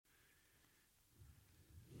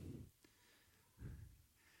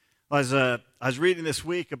I was reading this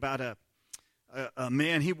week about a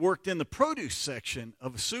man. He worked in the produce section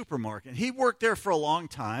of a supermarket. He worked there for a long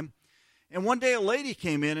time. And one day a lady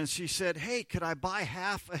came in and she said, "Hey, could I buy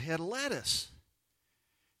half a head of lettuce?"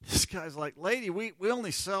 This guy's like, "Lady, we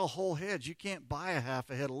only sell whole heads. You can't buy a half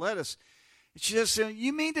a head of lettuce." And she just said,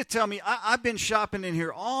 "You mean to tell me I've been shopping in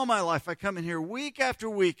here all my life. I come in here week after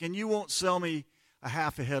week and you won't sell me a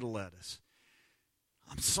half a head of lettuce?"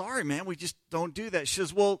 "I'm sorry, man. We just don't do that." She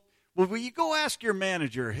says, Well, will you go ask your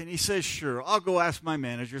manager? And he says, "Sure, I'll go ask my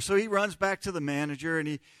manager." So he runs back to the manager and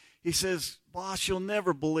he says, "Boss, you'll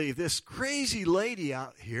never believe this crazy lady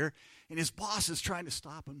out here." And his boss is trying to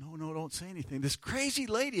stop him. No, don't say anything. "This crazy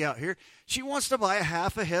lady out here, she wants to buy a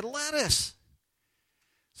half a head of lettuce."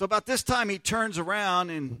 So about this time, he turns around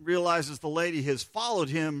and realizes the lady has followed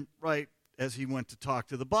him right as he went to talk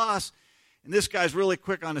to the boss. And this guy's really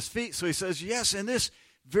quick on his feet. So he says, "Yes, and this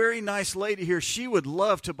very nice lady here, she would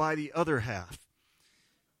love to buy the other half."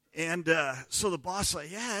 And so the boss is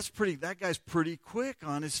like, "Yeah, that guy's pretty quick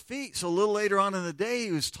on his feet." So a little later on in the day,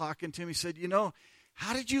 he was talking to him. He said,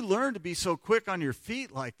 "How did you learn to be so quick on your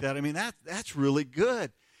feet like that? I mean, that's really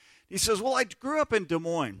good." He says, "Well, I grew up in Des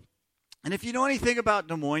Moines. And if you know anything about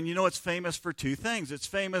Des Moines, you know it's famous for two things. It's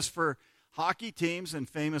famous for hockey teams and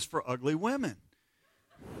famous for ugly women."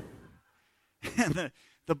 And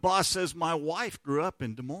the boss says, "My wife grew up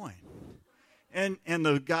in Des Moines." And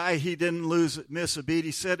the guy, he didn't miss a beat.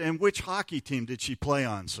 He said, "And which hockey team did she play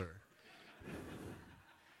on, sir?"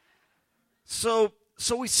 So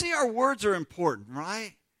we see our words are important,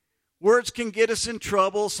 right? Words can get us in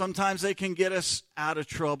trouble. Sometimes they can get us out of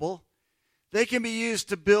trouble. They can be used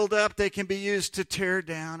to build up. They can be used to tear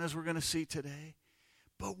down, as we're going to see today.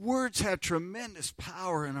 But words have tremendous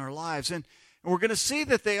power in our lives. And we're going to see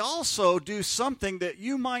that they also do something that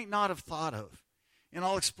you might not have thought of. And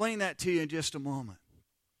I'll explain that to you in just a moment.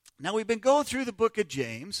 Now, we've been going through the book of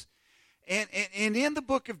James. And in the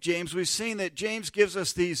book of James, we've seen that James gives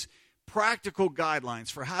us these practical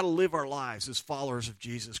guidelines for how to live our lives as followers of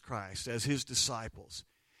Jesus Christ, as his disciples.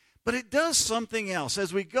 But it does something else.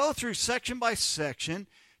 As we go through section by section,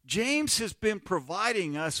 James has been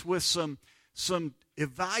providing us with some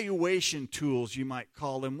evaluation tools, you might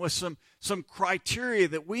call them, with some criteria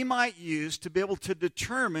that we might use to be able to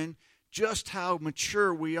determine just how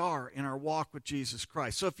mature we are in our walk with Jesus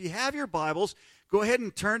Christ. So if you have your Bibles, go ahead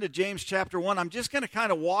and turn to James chapter 1. I'm just going to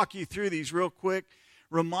kind of walk you through these real quick,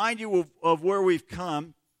 remind you of where we've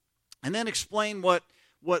come, and then explain what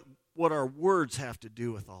our words have to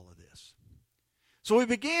do with all of this. So we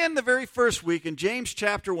began the very first week in James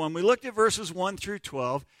chapter 1. We looked at verses 1 through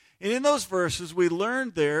 12. And in those verses, we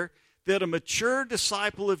learned there that a mature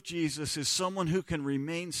disciple of Jesus is someone who can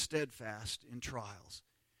remain steadfast in trials.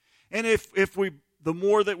 And the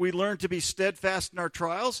more that we learn to be steadfast in our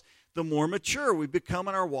trials, the more mature we become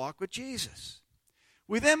in our walk with Jesus.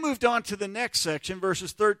 We then moved on to the next section,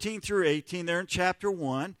 verses 13 through 18, there in chapter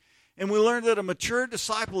 1. And we learned that a mature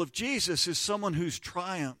disciple of Jesus is someone who's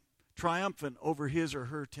triumphant over his or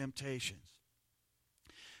her temptations.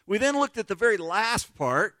 We then looked at the very last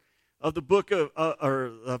part of the book of,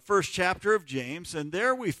 or the first chapter of James, and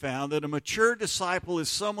there we found that a mature disciple is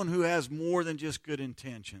someone who has more than just good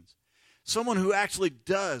intentions. Someone who actually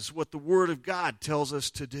does what the Word of God tells us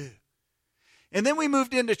to do. And then we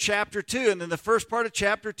moved into chapter 2, and in the first part of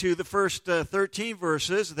chapter 2, the first 13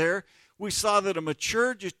 verses there, we saw that a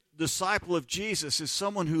mature disciple of Jesus is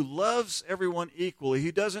someone who loves everyone equally,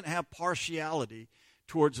 who doesn't have partiality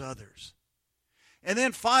towards others. And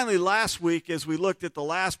then finally, last week, as we looked at the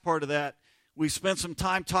last part of that, we spent some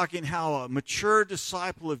time talking how a mature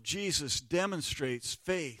disciple of Jesus demonstrates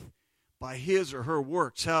faith by his or her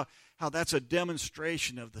works, how that's a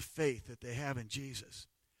demonstration of the faith that they have in Jesus.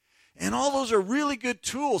 And all those are really good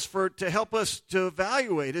tools to help us to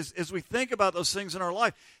evaluate. As we think about those things in our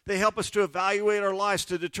life, they help us to evaluate our lives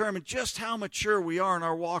to determine just how mature we are in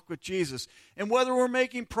our walk with Jesus and whether we're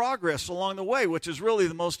making progress along the way, which is really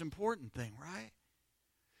the most important thing, right?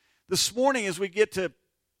 This morning, as we get to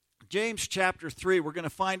James chapter 3, we're going to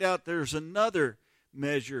find out there's another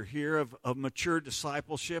measure here of mature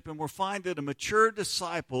discipleship, and we'll find that a mature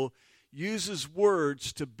disciple uses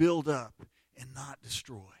words to build up and not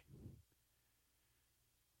destroy.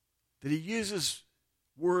 That he uses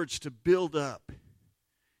words to build up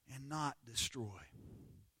and not destroy.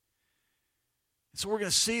 So we're going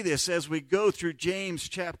to see this as we go through James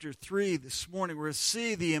chapter 3 this morning. We're going to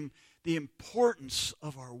see the importance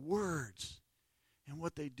of our words and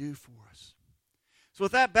what they do for us. So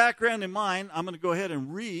with that background in mind, I'm going to go ahead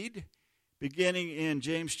and read, beginning in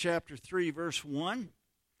James chapter 3, verse 1.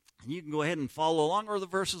 And you can go ahead and follow along, or the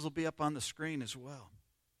verses will be up on the screen as well.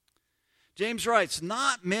 James writes,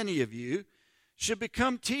 "Not many of you should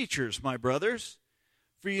become teachers, my brothers,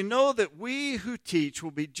 for you know that we who teach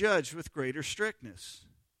will be judged with greater strictness.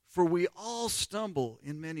 For we all stumble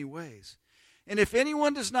in many ways. And if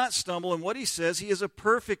anyone does not stumble in what he says, he is a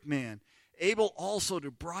perfect man, able also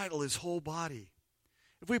to bridle his whole body.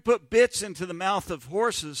 If we put bits into the mouth of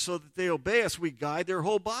horses so that they obey us, we guide their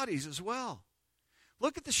whole bodies as well.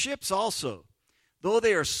 Look at the ships also. Though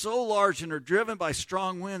they are so large and are driven by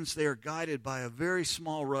strong winds, they are guided by a very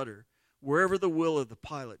small rudder, wherever the will of the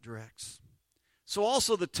pilot directs. So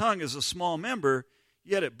also the tongue is a small member,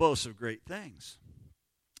 yet it boasts of great things.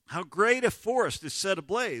 How great a forest is set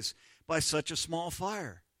ablaze by such a small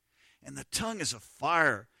fire. And the tongue is a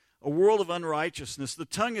fire, a world of unrighteousness. The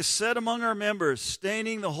tongue is set among our members,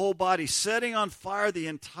 staining the whole body, setting on fire the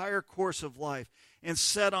entire course of life, and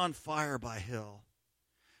set on fire by hell.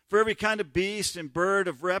 For every kind of beast and bird,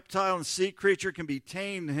 of reptile and sea creature can be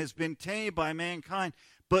tamed and has been tamed by mankind,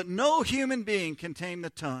 but no human being can tame the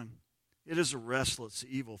tongue. It is a restless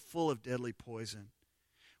evil, full of deadly poison.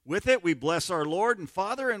 With it we bless our Lord and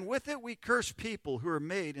Father, and with it we curse people who are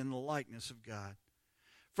made in the likeness of God.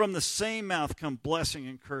 From the same mouth come blessing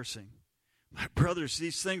and cursing. My brothers,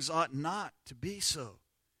 these things ought not to be so.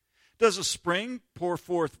 Does a spring pour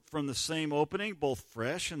forth from the same opening both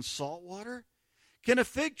fresh and salt water? Can a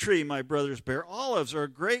fig tree, my brothers, bear olives, or a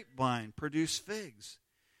grapevine produce figs?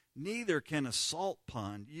 Neither can a salt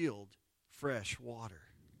pond yield fresh water.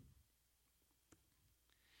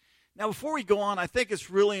 Now, before we go on, I think it's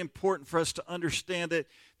really important for us to understand that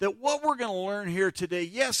what we're going to learn here today,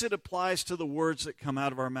 yes, it applies to the words that come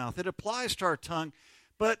out of our mouth. It applies to our tongue,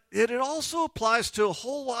 but it also applies to a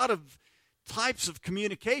whole lot of types of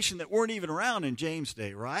communication that weren't even around in James'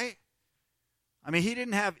 day, right? I mean, he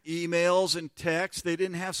didn't have emails and texts. They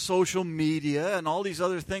didn't have social media and all these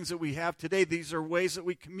other things that we have today. These are ways that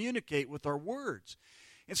we communicate with our words.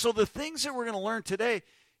 And so the things that we're going to learn today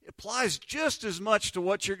applies just as much to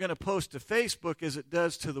what you're going to post to Facebook as it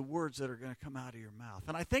does to the words that are going to come out of your mouth.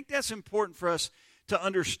 And I think that's important for us to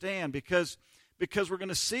understand because we're going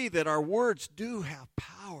to see that our words do have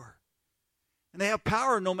power. And they have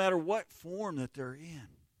power no matter what form that they're in.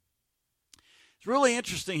 It's really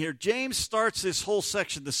interesting here. James starts this whole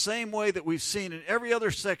section the same way that we've seen in every other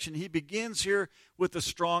section. He begins here with a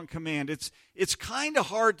strong command. It's kind of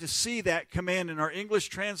hard to see that command in our English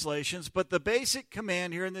translations, but the basic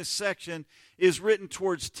command here in this section is written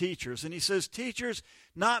towards teachers. And he says, teachers,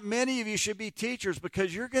 not many of you should be teachers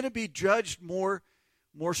because you're going to be judged more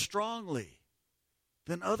strongly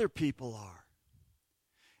than other people are.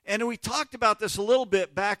 And we talked about this a little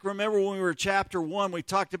bit back, remember when we were in chapter 1, we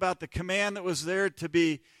talked about the command that was there to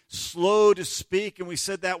be slow to speak, and we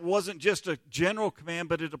said that wasn't just a general command,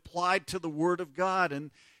 but it applied to the Word of God. And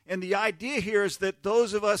the idea here is that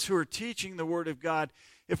those of us who are teaching the Word of God,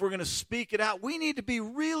 if we're going to speak it out, we need to be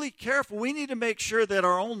really careful. We need to make sure that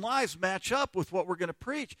our own lives match up with what we're going to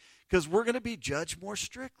preach, because we're going to be judged more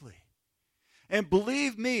strictly. And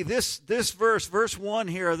believe me, this verse 1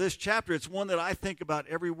 here of this chapter, it's one that I think about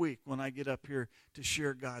every week when I get up here to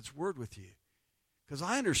share God's Word with you. Because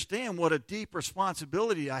I understand what a deep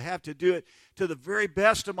responsibility I have to do it to the very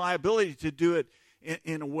best of my ability to do it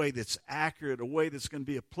in a way that's accurate, a way that's going to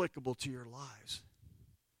be applicable to your lives.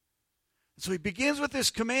 So he begins with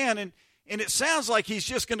this command, and it sounds like he's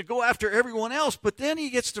just going to go after everyone else, but then he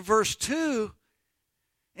gets to verse 2,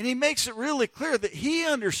 and he makes it really clear that he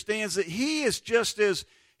understands that he is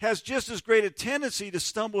has just as great a tendency to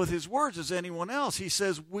stumble with his words as anyone else. He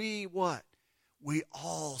says, we what? We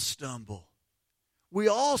all stumble. We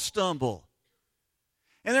all stumble.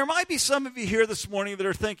 And there might be some of you here this morning that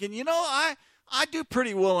are thinking, I do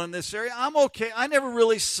pretty well in this area. I'm okay. I never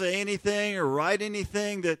really say anything or write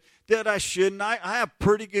anything that I shouldn't. I have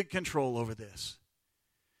pretty good control over this.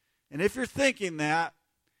 And if you're thinking that,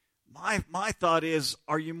 my thought is,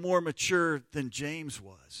 are you more mature than James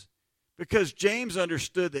was? Because James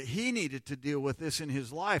understood that he needed to deal with this in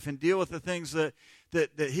his life and deal with the things that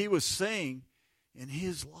he was saying in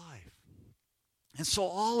his life. And so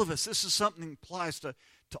all of us, this is something that applies to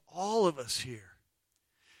all of us here.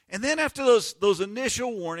 And then after those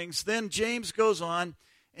initial warnings, then James goes on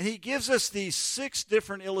and he gives us these 6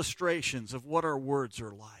 different illustrations of what our words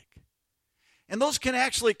are like. And those can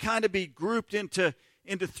actually kind of be grouped into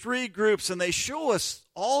 3 groups, and they show us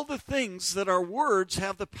all the things that our words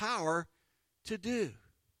have the power to do.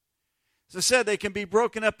 As I said, they can be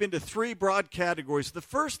broken up into 3 broad categories. The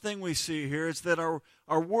first thing we see here is that our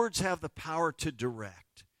words have the power to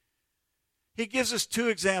direct. He gives us 2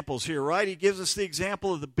 examples here, right? He gives us the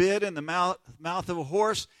example of the bit in the mouth of a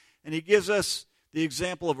horse, and he gives us the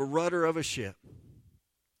example of a rudder of a ship.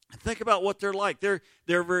 Think about what they're like. They're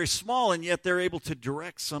very small, and yet they're able to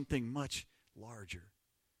direct something much larger.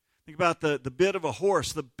 Think about the bit of a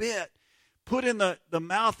horse. The bit put in the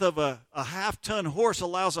mouth of a half-ton horse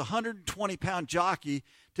allows a 120-pound jockey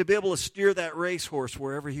to be able to steer that racehorse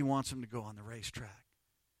wherever he wants him to go on the racetrack.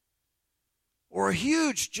 Or a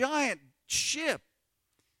huge, giant ship.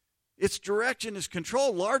 Its direction is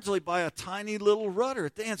controlled largely by a tiny little rudder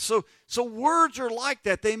at the end. So words are like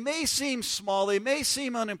that. They may seem small, they may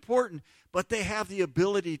seem unimportant, but they have the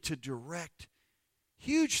ability to direct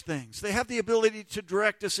huge things. They have the ability to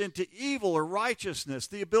direct us into evil or righteousness,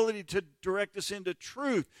 the ability to direct us into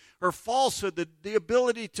truth or falsehood, the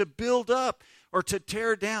ability to build up or to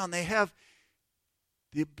tear down. They have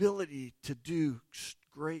the ability to do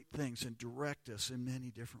great things and direct us in many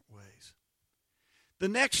different ways. The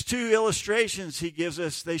next two illustrations he gives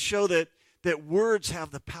us, they show that words have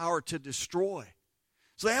the power to destroy.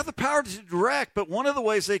 So they have the power to direct, but one of the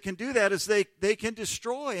ways they can do that is they can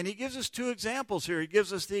destroy. And he gives us two examples here. He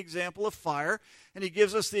gives us the example of fire, and he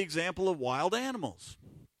gives us the example of wild animals.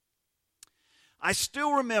 I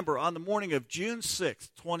still remember on the morning of June 6th,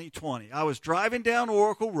 2020, I was driving down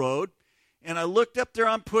Oracle Road, and I looked up there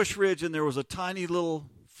on Push Ridge, and there was a tiny little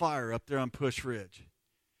fire up there on Push Ridge.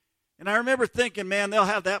 And I remember thinking, man, they'll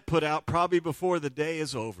have that put out probably before the day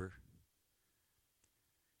is over.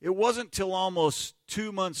 It wasn't till almost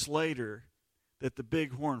 2 months later that the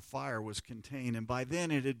Bighorn fire was contained, and by then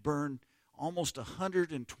it had burned almost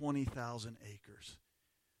 120,000 acres.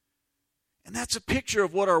 And that's a picture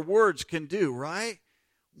of what our words can do, right?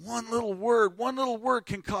 One little word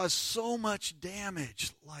can cause so much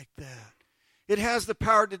damage like that. It has the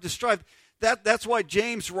power to destroy. That's why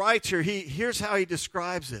James writes here. Here's how he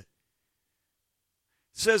describes it.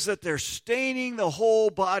 It says that they're staining the whole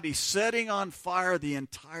body, setting on fire the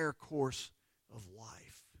entire course of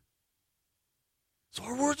life. So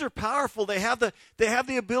our words are powerful. They have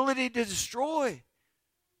the ability to destroy.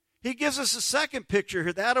 He gives us a second picture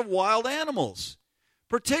here, that of wild animals.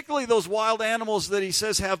 Particularly those wild animals that he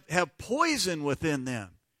says have poison within them.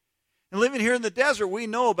 And living here in the desert, we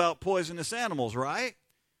know about poisonous animals, right?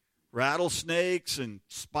 Rattlesnakes and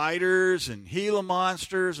spiders and Gila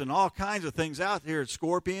monsters and all kinds of things out here,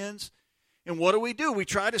 scorpions. And what do? We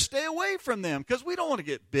try to stay away from them because we don't want to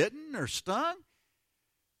get bitten or stung.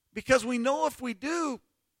 Because we know if we do,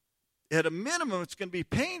 at a minimum, it's going to be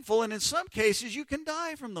painful, and in some cases, you can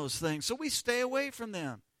die from those things. So we stay away from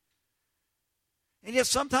them. And yet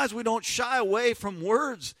sometimes we don't shy away from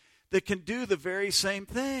words that can do the very same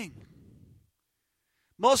thing.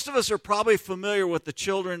 Most of us are probably familiar with the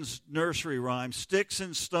children's nursery rhyme, sticks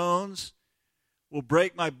and stones will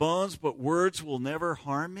break my bones, but words will never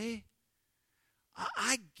harm me.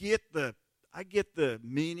 I get the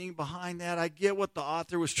meaning behind that. I get what the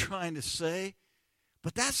author was trying to say.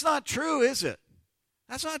 But that's not true, is it?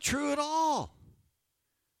 That's not true at all.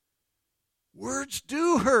 Words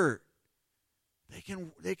do hurt.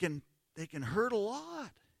 They can hurt a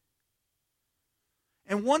lot.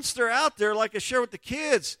 And once they're out there, like I share with the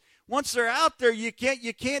kids, once they're out there, you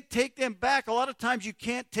can't take them back. A lot of times you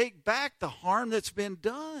can't take back the harm that's been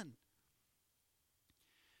done.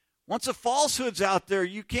 Once a falsehood's out there,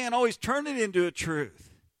 you can't always turn it into a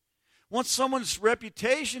truth. Once someone's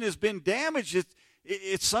reputation has been damaged,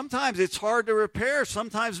 it's sometimes it's hard to repair.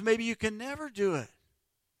 Sometimes maybe you can never do it.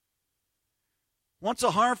 Once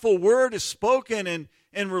a harmful word is spoken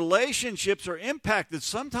and relationships are impacted,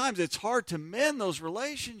 sometimes it's hard to mend those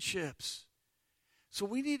relationships. So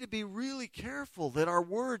we need to be really careful that our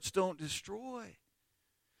words don't destroy.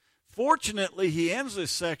 Fortunately, he ends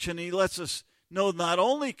this section and he lets us know not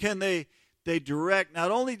only can they direct,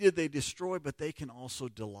 not only did they destroy, but they can also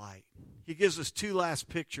delight. He gives us two last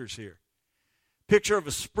pictures here. Picture of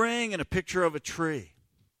a spring and a picture of a tree.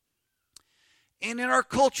 And in our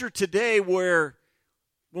culture today, where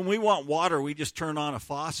when we want water, we just turn on a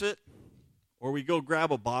faucet, or we go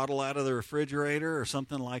grab a bottle out of the refrigerator or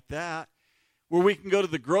something like that, where we can go to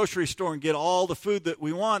the grocery store and get all the food that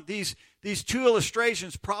we want. These two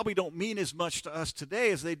illustrations probably don't mean as much to us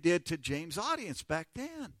today as they did to James' audience back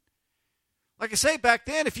then. Like I say, back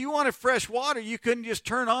then, if you wanted fresh water, you couldn't just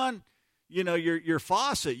turn on your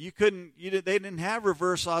faucet. They didn't have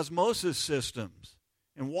reverse osmosis systems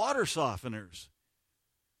and water softeners.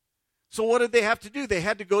 So what did they have to do? They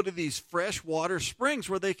had to go to these fresh water springs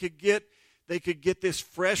where they could get this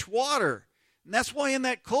fresh water. And that's why in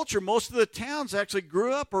that culture, most of the towns actually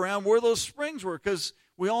grew up around where those springs were, because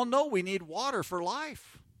we all know we need water for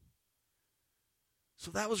life.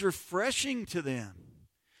 So that was refreshing to them.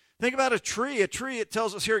 Think about a tree. A tree, it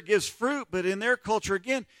tells us here, it gives fruit, but in their culture,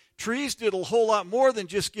 again, trees did a whole lot more than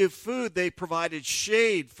just give food. They provided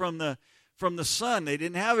shade from the sun. They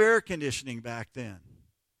didn't have air conditioning back then.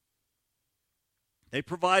 They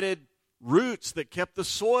provided roots that kept the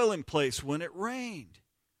soil in place when it rained.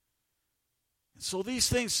 And so these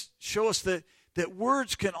things show us that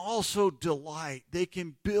words can also delight. They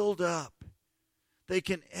can build up. They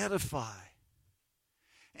can edify.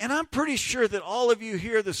 And I'm pretty sure that all of you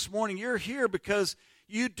here this morning, you're here because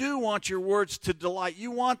you do want your words to delight. You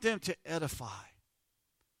want them to edify.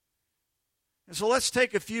 And so let's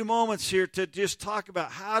take a few moments here to just talk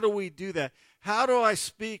about how do we do that? How do I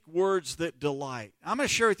speak words that delight? I'm going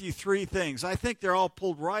to share with you three things. I think they're all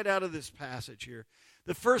pulled right out of this passage here.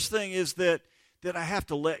 The first thing is that I have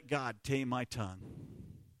to let God tame my tongue.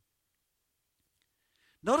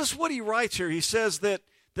 Notice what he writes here. He says that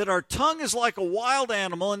our tongue is like a wild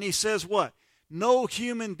animal, and he says what? No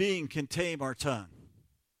human being can tame our tongue.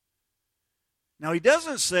 Now, he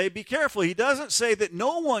doesn't say, be careful, he doesn't say that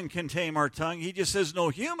no one can tame our tongue. He just says no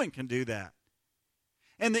human can do that.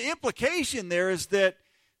 And the implication there is that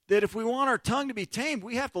if we want our tongue to be tamed,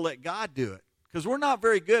 we have to let God do it. Because we're not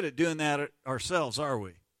very good at doing that ourselves, are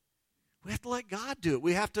we? We have to let God do it.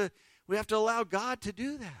 We have to allow God to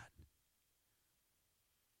do that.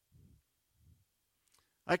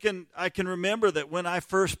 I can remember that when I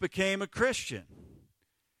first became a Christian,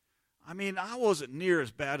 I wasn't near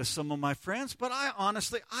as bad as some of my friends, but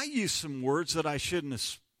I used some words that I shouldn't have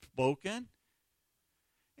spoken.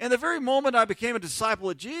 And the very moment I became a disciple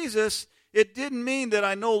of Jesus, it didn't mean that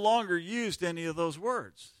I no longer used any of those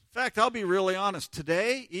words. In fact, I'll be really honest.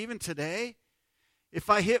 Even today, if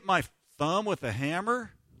I hit my thumb with a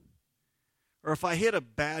hammer, or if I hit a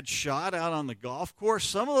bad shot out on the golf course,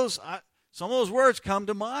 some of those words come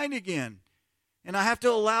to mind again. And I have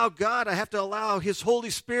to allow God, I have to allow His Holy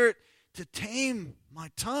Spirit to tame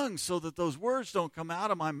my tongue so that those words don't come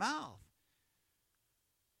out of my mouth.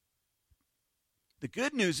 The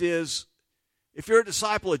good news is, if you're a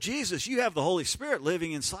disciple of Jesus, you have the Holy Spirit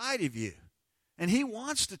living inside of you. And He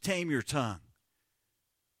wants to tame your tongue.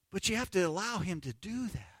 But you have to allow Him to do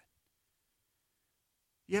that.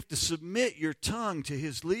 You have to submit your tongue to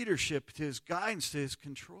His leadership, to His guidance, to His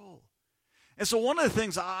control. And so one of the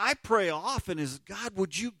things I pray often is, God,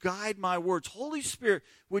 would you guide my words? Holy Spirit,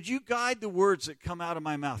 would you guide the words that come out of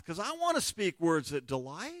my mouth? Because I want to speak words that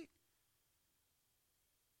delight.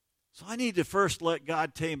 So I need to first let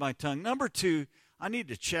God tame my tongue. Number two, I need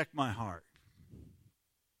to check my heart.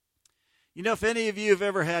 You know, if any of you have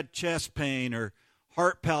ever had chest pain or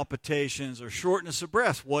heart palpitations or shortness of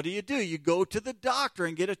breath, what do? You go to the doctor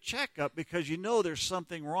and get a checkup because you know there's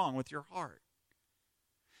something wrong with your heart.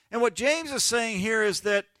 And what James is saying here is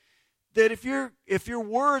that if your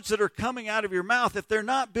words that are coming out of your mouth, if they're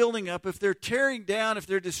not building up, if they're tearing down, if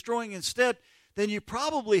they're destroying instead, then you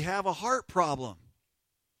probably have a heart problem.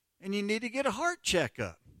 And you need to get a heart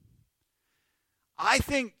checkup. I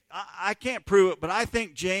think, I can't prove it, but I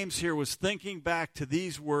think James here was thinking back to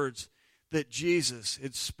these words that Jesus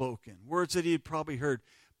had spoken, words that he had probably heard.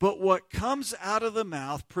 But what comes out of the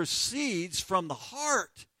mouth proceeds from the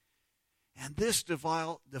heart, and this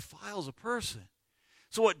defiles a person.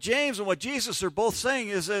 So what James and what Jesus are both saying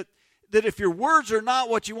is that if your words are not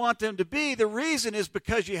what you want them to be, the reason is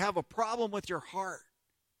because you have a problem with your heart.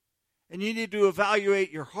 And you need to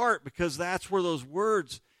evaluate your heart because that's where those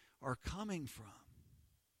words are coming from.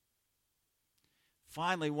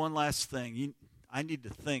 Finally, one last thing. I need to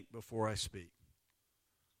think before I speak.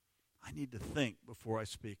 I need to think before I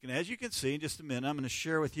speak. And as you can see, in just a minute, I'm going to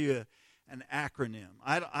share with you an acronym.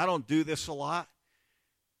 I don't do this a lot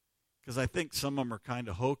because I think some of them are kind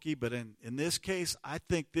of hokey. But in this case, I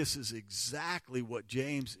think this is exactly what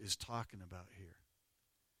James is talking about here.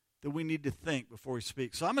 That we need to think before we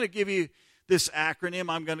speak. So I'm going to give you this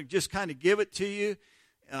acronym. I'm going to just kind of give it to you.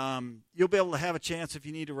 You'll be able to have a chance if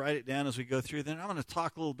you need to write it down as we go through. Then I'm going to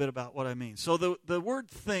talk a little bit about what I mean. So the word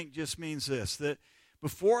think just means this, that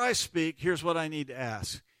before I speak, here's what I need to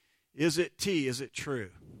ask. Is it T? Is it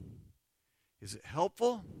true? Is it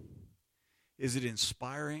helpful? Is it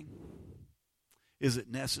inspiring? Is it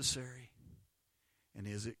necessary? And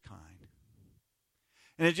is it kind?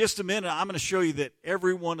 And in just a minute, I'm going to show you that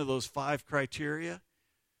every one of those 5 criteria,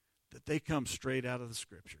 that they come straight out of the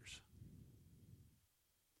Scriptures.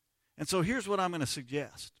 And so here's what I'm going to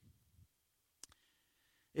suggest.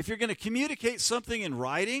 If you're going to communicate something in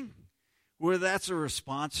writing, whether that's a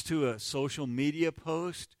response to a social media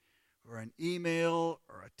post or an email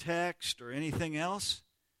or a text or anything else,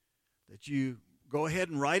 that you go ahead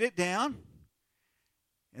and write it down.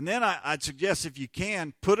 And then I'd suggest, if you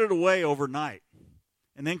can, put it away overnight.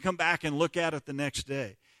 and then come back and look at it the next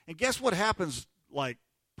day. And guess what happens, like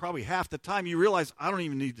probably half the time? You realize, I don't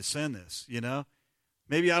even need to send this,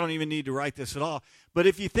 Maybe I don't even need to write this at all. But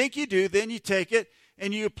if you think you do, then you take it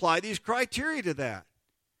and you apply these criteria to that.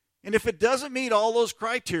 And if it doesn't meet all those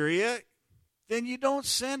criteria, then you don't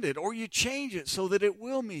send it, or you change it so that it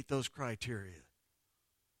will meet those criteria.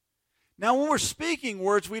 Now, when we're speaking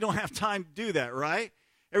words, we don't have time to do that, right?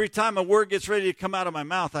 Every time a word gets ready to come out of my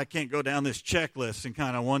mouth, I can't go down this checklist and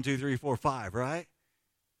kind of 1, 2, 3, 4, 5, right?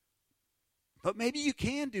 But maybe you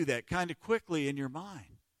can do that kind of quickly in your mind.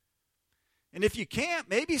 And if you can't,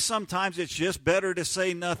 maybe sometimes it's just better to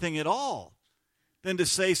say nothing at all than to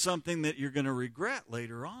say something that you're going to regret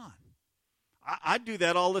later on. I do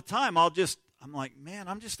that all the time. I'm like, man,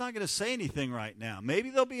 I'm just not going to say anything right now. Maybe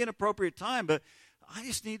there'll be an appropriate time, but I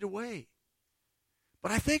just need to wait.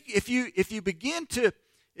 But I think if you begin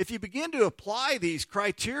to apply these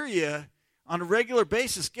criteria on a regular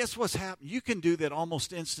basis, guess what's happening? You can do that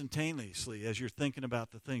almost instantaneously as you're thinking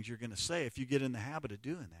about the things you're going to say if you get in the habit of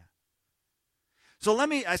doing that. So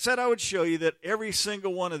I said I would show you that every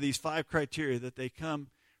single one of these 5 criteria, that they come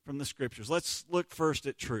from the Scriptures. Let's look first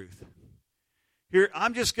at truth. Here,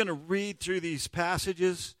 I'm just going to read through these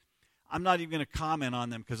passages. I'm not even going to comment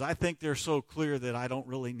on them because I think they're so clear that I don't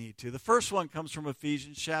really need to. The first one comes from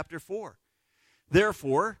Ephesians chapter 4.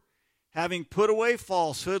 Therefore, having put away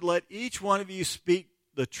falsehood, let each one of you speak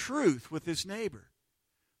the truth with his neighbor,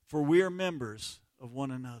 for we are members of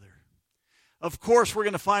one another. Of course, we're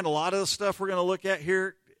going to find a lot of the stuff we're going to look at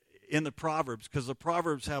here in the Proverbs, because the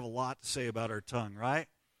Proverbs have a lot to say about our tongue, right?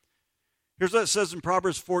 Here's what it says in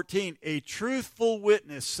Proverbs 14. A truthful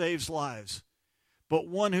witness saves lives, but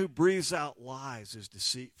one who breathes out lies is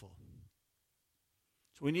deceitful.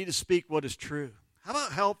 So we need to speak what is true. How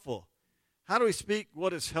about helpful? How do we speak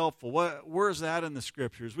what is helpful? Where is that in the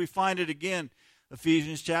Scriptures? We find it again,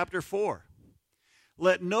 Ephesians chapter 4.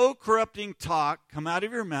 Let no corrupting talk come out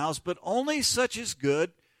of your mouths, but only such as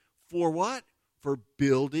good for what? For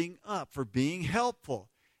building up, for being helpful,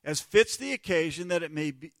 as fits the occasion, that it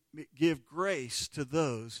may give grace to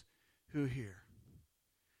those who hear.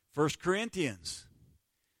 1 Corinthians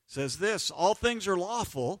says this, all things are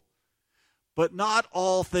lawful, but not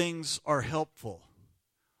all things are helpful.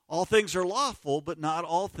 All things are lawful, but not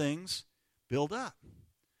all things build up.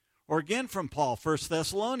 Or again from Paul, 1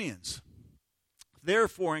 Thessalonians.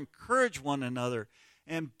 Therefore, encourage one another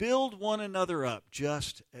and build one another up,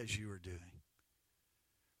 just as you are doing.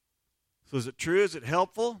 So is it true? Is it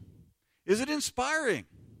helpful? Is it inspiring?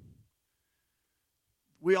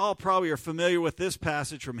 We all probably are familiar with this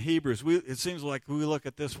passage from Hebrews. It seems like we look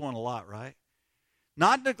at this one a lot, right?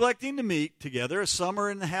 Not neglecting to meet together, as some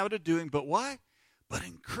are in the habit of doing, but why? But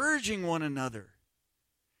encouraging one another.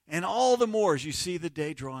 And all the more as you see the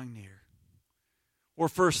day drawing near. Or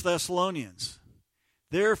 1 Thessalonians.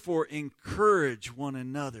 Therefore, encourage one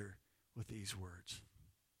another with these words.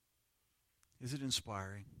 Is it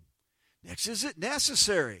inspiring? Next, is it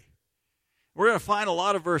necessary? We're going to find a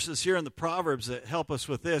lot of verses here in the Proverbs that help us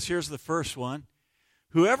with this. Here's the first one.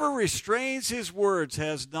 Whoever restrains his words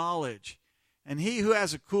has knowledge, and he who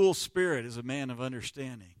has a cool spirit is a man of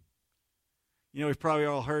understanding. We've probably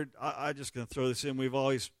all heard, I'm just going to throw this in, we've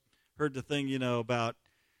always heard the thing, about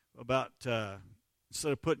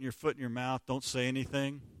instead of putting your foot in your mouth, don't say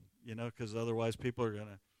anything, because otherwise people are going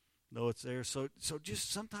to know it's there. So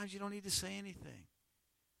just sometimes you don't need to say anything.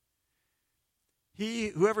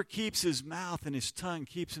 Whoever keeps his mouth and his tongue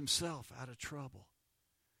keeps himself out of trouble.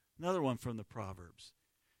 Another one from the Proverbs.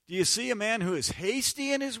 Do you see a man who is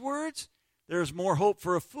hasty in his words? There is more hope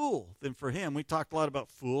for a fool than for him. We talked a lot about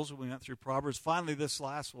fools when we went through Proverbs. Finally, this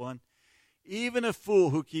last one. Even a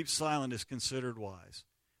fool who keeps silent is considered wise.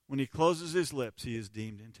 When he closes his lips, he is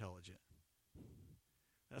deemed intelligent.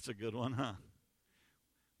 That's a good one, huh?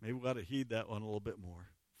 Maybe we ought to heed that one a little bit more.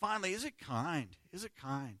 Finally, is it kind? Is it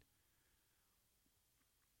kind?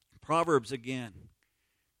 Proverbs again.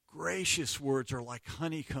 Gracious words are like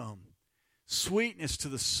honeycomb, sweetness to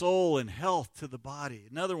the soul and health to the body.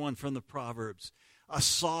 Another one from the Proverbs. A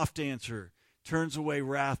soft answer turns away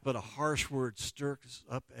wrath, but a harsh word stirs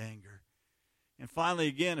up anger. And finally,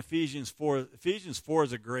 again, Ephesians 4. Ephesians 4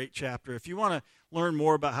 is a great chapter. If you want to learn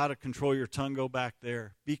more about how to control your tongue, go back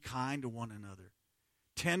there. Be kind to one another.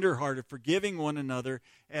 Tender-hearted, forgiving one another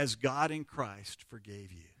as God in Christ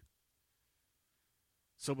forgave you.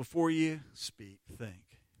 So before you speak,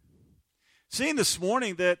 think. Seeing this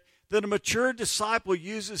morning that a mature disciple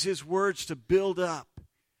uses his words to build up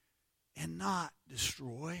and not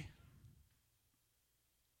destroy.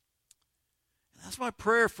 And that's my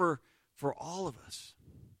prayer for all of us.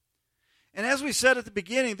 And as we said at the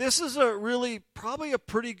beginning, this is probably a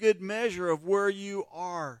pretty good measure of where you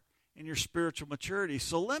are in your spiritual maturity.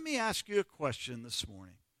 So let me ask you a question this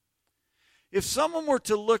morning. If someone were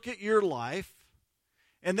to look at your life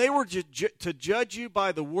and they were to judge you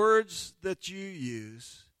by the words that you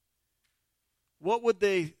use, what would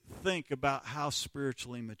they think about how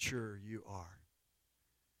spiritually mature you are?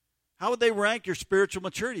 How would they rank your spiritual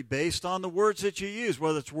maturity based on the words that you use,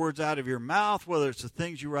 whether it's words out of your mouth, whether it's the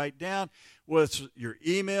things you write down, whether it's your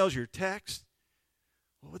emails, your texts?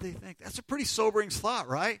 What would they think? That's a pretty sobering thought,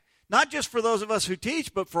 right? Not just for those of us who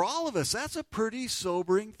teach, but for all of us, that's a pretty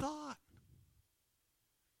sobering thought.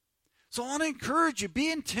 So I want to encourage you, be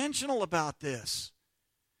intentional about this.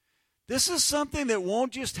 This is something that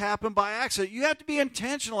won't just happen by accident. You have to be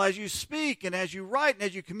intentional as you speak and as you write and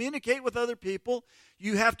as you communicate with other people.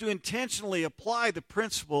 You have to intentionally apply the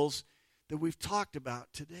principles that we've talked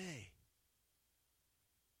about today.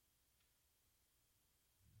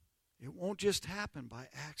 It won't just happen by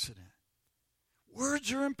accident.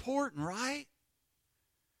 Words are important, right?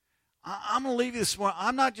 I'm going to leave you this morning.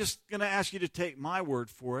 I'm not just going to ask you to take my word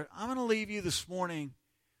for it. I'm going to leave you this morning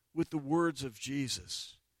with the words of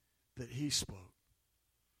Jesus that he spoke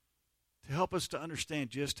to help us to understand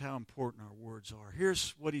just how important our words are.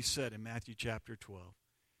 Here's what he said in Matthew chapter 12.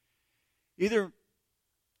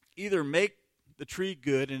 Either make the tree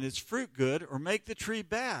good and its fruit good, or make the tree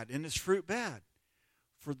bad and its fruit bad.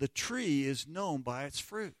 For the tree is known by its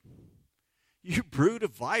fruit. You brood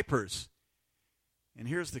of vipers. And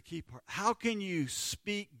here's the key part. How can you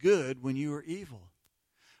speak good when you are evil?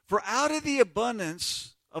 For out of the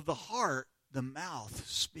abundance of the heart, the mouth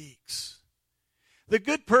speaks. The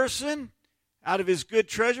good person out of his good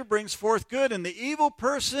treasure brings forth good, and the evil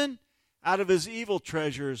person out of his evil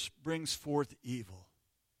treasures brings forth evil.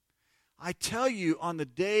 I tell you, on the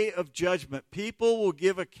day of judgment, people will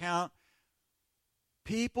give account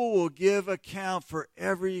for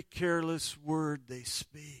every careless word they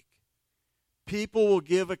speak. People will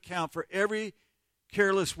give account for every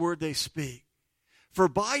careless word they speak. For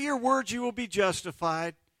by your words you will be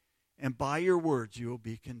justified, and by your words you will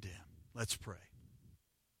be condemned. Let's pray.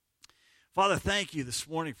 Father, thank you this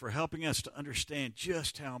morning for helping us to understand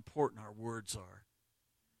just how important our words are.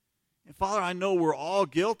 And Father, I know we're all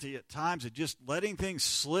guilty at times of just letting things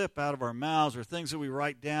slip out of our mouths or things that we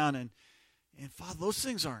write down. And Father, those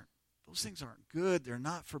things aren't good. They're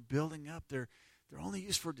not for building up. They're only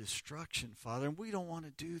used for destruction, Father, and we don't want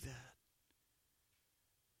to do that.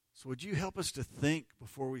 So would you help us to think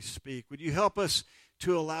before we speak? Would you help us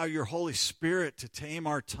to allow your Holy Spirit to tame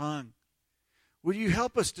our tongue? Would you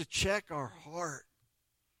help us to check our heart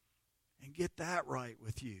and get that right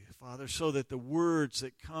with you, Father, so that the words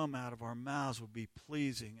that come out of our mouths will be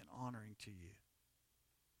pleasing and honoring to you?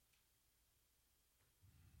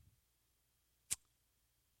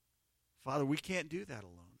 Father, we can't do that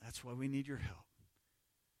alone. That's why we need your help.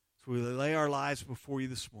 So we lay our lives before you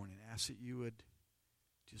this morning. Ask that you would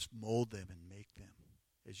just mold them and make them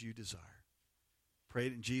as you desire. Pray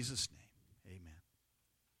it in Jesus' name.